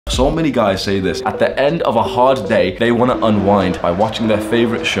So many guys say this. At the end of a hard day, they want to unwind by watching their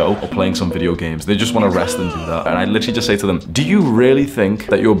favorite show or playing some video games. They just want to rest and do that. And I literally just say to them, do you really think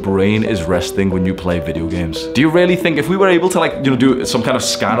that your brain is resting when you play video games? Do you really think if we were able to like, you know, do some kind of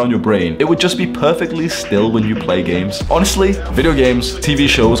scan on your brain, it would just be perfectly still when you play games? Honestly, video games, TV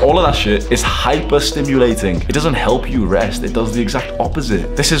shows, all of that shit is hyper stimulating. It doesn't help you rest. It does the exact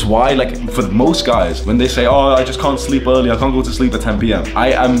opposite. This is why, like, for most guys, when they say, oh, I just can't sleep early, I can't go to sleep at 10 p.m.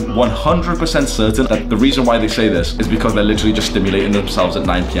 I am 100% certain that the reason why they say this is because they're literally just stimulating themselves at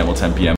 9 p.m. or 10 p.m.